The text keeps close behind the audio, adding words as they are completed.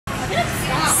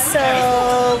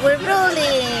So we're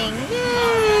rolling.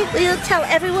 Yay! Will you tell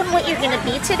everyone what you're going to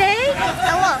be today?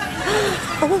 A wolf.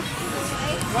 A wolf.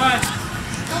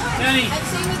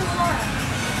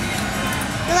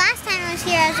 The last time I was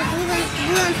here, I was a blue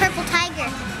and purple tiger.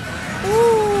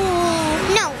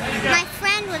 Ooh. No, my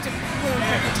friend was a blue and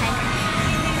purple tiger.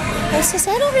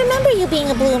 I don't remember you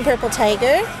being a blue and purple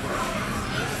tiger.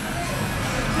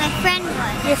 My friend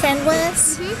was. Your friend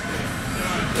was?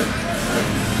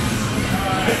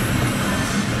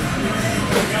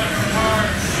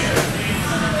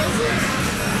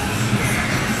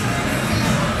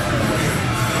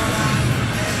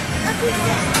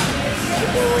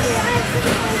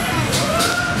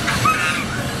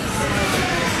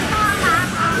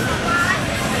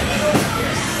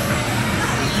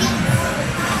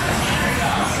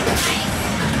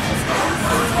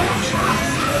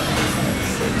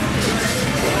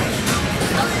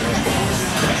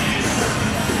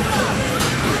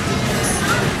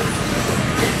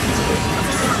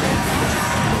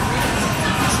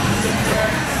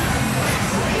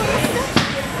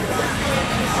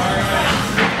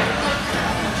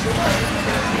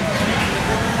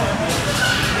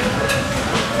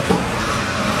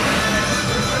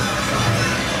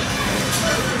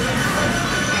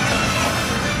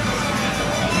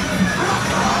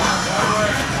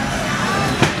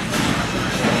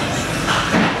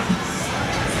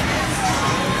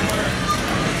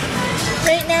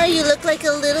 Right now you look like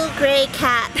a little gray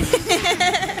cat.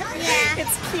 Yeah.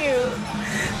 It's cute.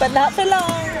 But not for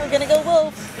long. We're gonna go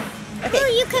wolf. Okay. Oh,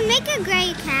 you can make a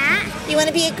gray cat. You want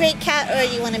to be a gray cat or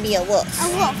you want to be a wolf? A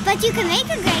wolf, but you can make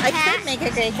a gray cat. I could make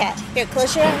a gray cat. Here,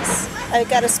 close your eyes. I've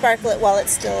got to sparkle it while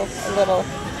it's still a little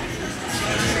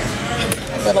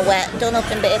wet. Don't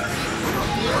open, babe.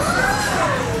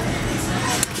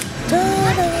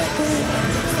 Don't open.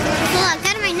 Oh, I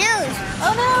got it on my nose.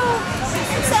 Oh no!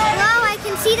 Sorry. Wow, I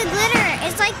can see the glitter.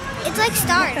 It's like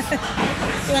stars.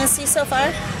 You want to see so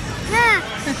far? Yeah.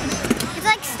 It's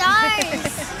like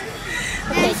stars.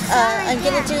 Okay, I'm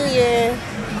gonna do your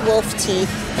wolf teeth,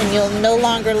 and you'll no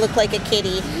longer look like a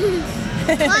kitty.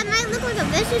 Well, I might look like a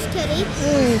vicious kitty.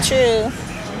 True.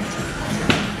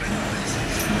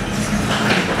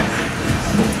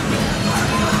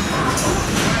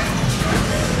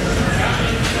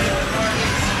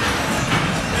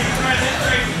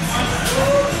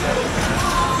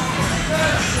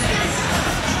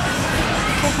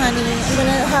 Okay, honey, I'm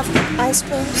gonna have eyes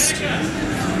closed.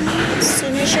 As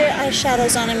soon as your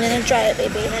eyeshadow's on, I'm gonna dry it,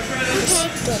 baby.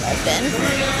 Just don't open.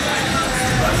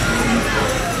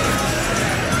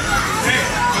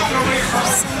 I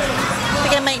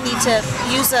think I might need to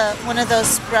use one of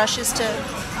those brushes to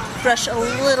brush a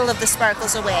little of the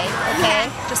sparkles away, okay?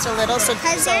 Just a little. So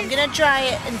I'm gonna dry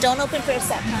it, and don't open for a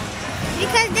second.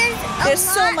 Because There's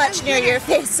so much near your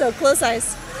face, so close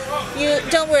eyes.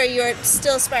 Don't worry, you're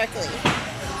still sparkly.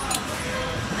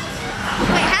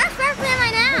 Wait, how sparkly am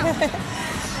I now?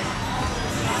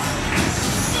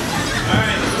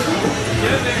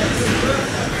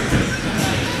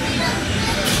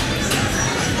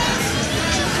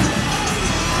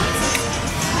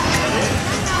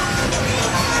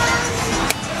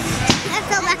 Let's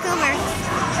go back over.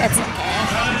 That's okay.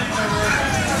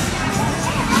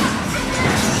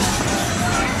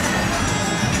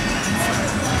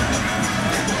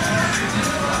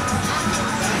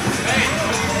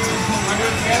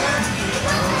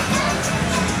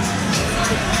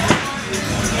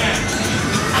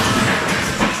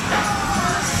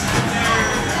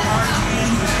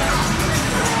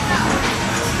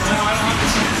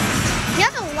 You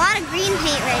have a lot of green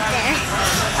paint right there.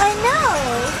 I know.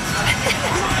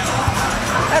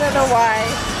 I don't know why.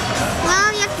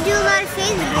 Well, you have to do a lot of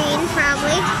phase green,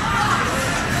 probably.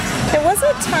 There was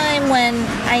a time when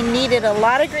I needed a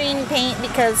lot of green paint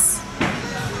because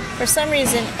for some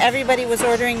reason everybody was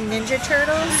ordering Ninja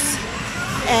Turtles,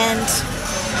 and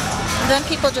then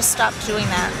people just stopped doing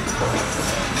that.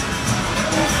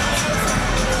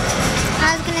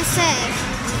 I was gonna say,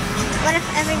 what if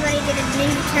everybody did a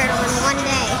Ninja Turtle in one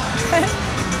day?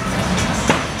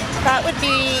 That would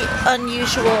be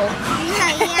unusual.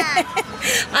 Yeah.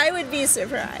 I would be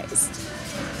surprised.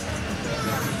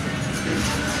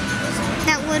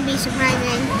 That would be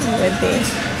surprising. It would be.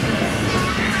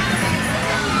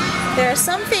 There are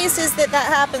some faces that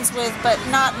happens with, but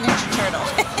not Ninja Turtle.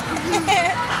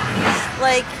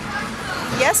 Like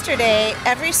yesterday,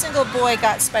 every single boy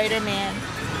got Spider-Man.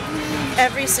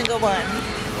 Every single one.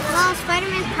 Well,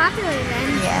 Spider-Man's popular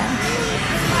then. Yeah.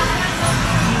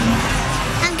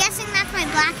 I'm guessing that's my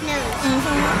black nose.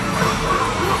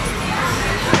 Mm-hmm.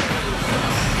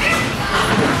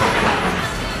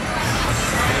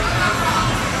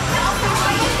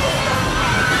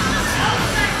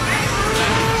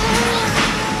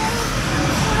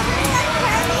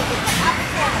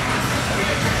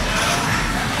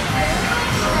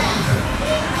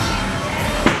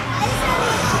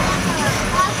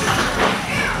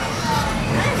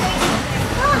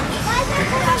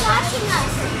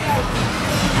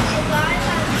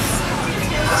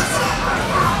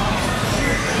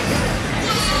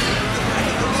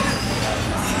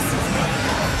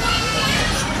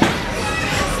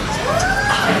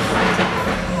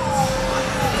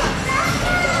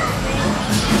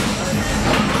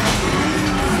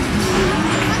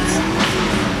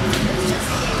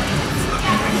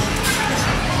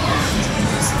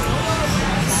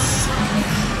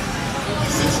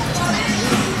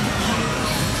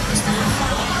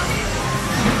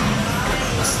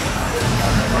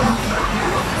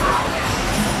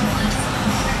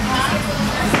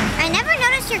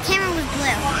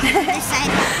 This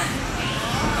side.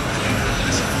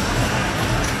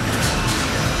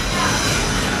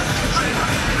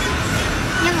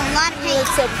 You have a lot of You paint. look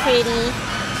so pretty.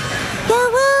 The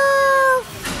wolf!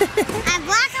 I'm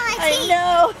black on my I teeth.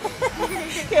 know.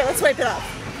 Here, let's wipe it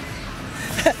off.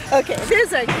 Okay,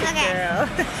 there's our cute Okay. girl.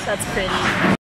 That's pretty.